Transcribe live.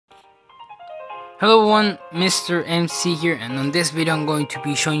Hello everyone, Mr. MC here, and on this video I'm going to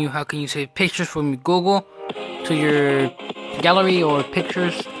be showing you how can you save pictures from Google to your gallery or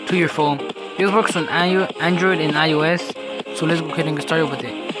pictures to your phone. This works on Android and iOS, so let's go ahead and get started with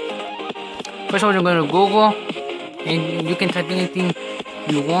it. First of all, you're going to Google and you can type anything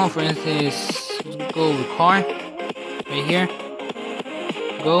you want. For instance, go with car, right here,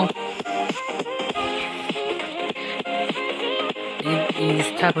 go. You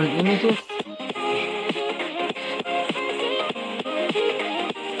just tap on images.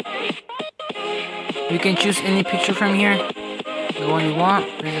 You can choose any picture from here, the one you want.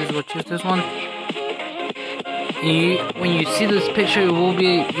 For instance, we'll choose this one. When you see this picture, you won't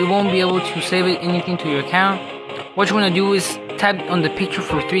be able to save anything to your account. What you want to do is tap on the picture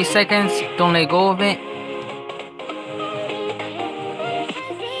for 3 seconds. Don't let go of it.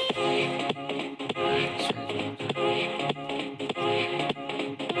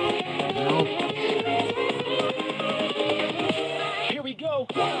 Nope. Here we go.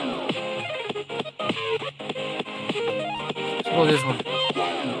 Let's go this one.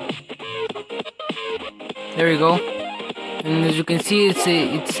 There we go. And as you can see,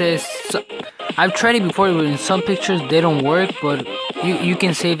 it says. I've tried it before, but in some pictures they don't work. But you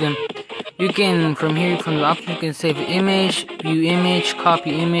can save them. You can from here, from the option, you can save image, view image,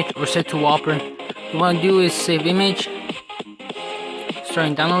 copy image, or set to wallpaper. What you want to do is save image.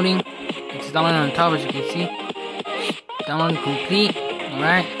 Starting downloading. It's downloading on top, as you can see. Downloading complete. All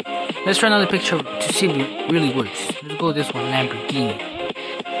right. Let's try another picture to see if it really works. Let's go with this one, Lamborghini.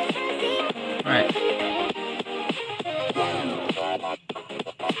 Alright.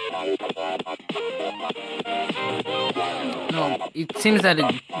 No, it seems that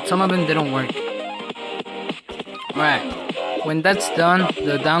some of them, they don't work. Alright. When that's done,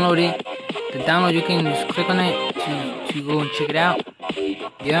 the download, you can just click on it to go and check it out.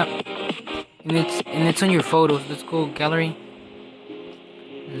 Yep. And it's on your photos. Let's go gallery.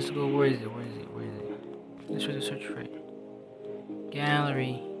 Let's go, where is it? Let's try to search for it.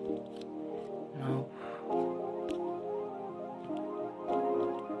 Gallery. No.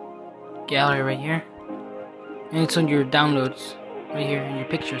 Gallery right here. And it's on your downloads. Right here in your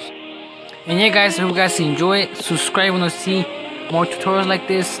pictures. And yeah guys, I hope you guys enjoy it. Subscribe when you see more tutorials like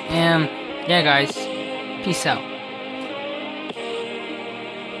this. And yeah guys, peace out.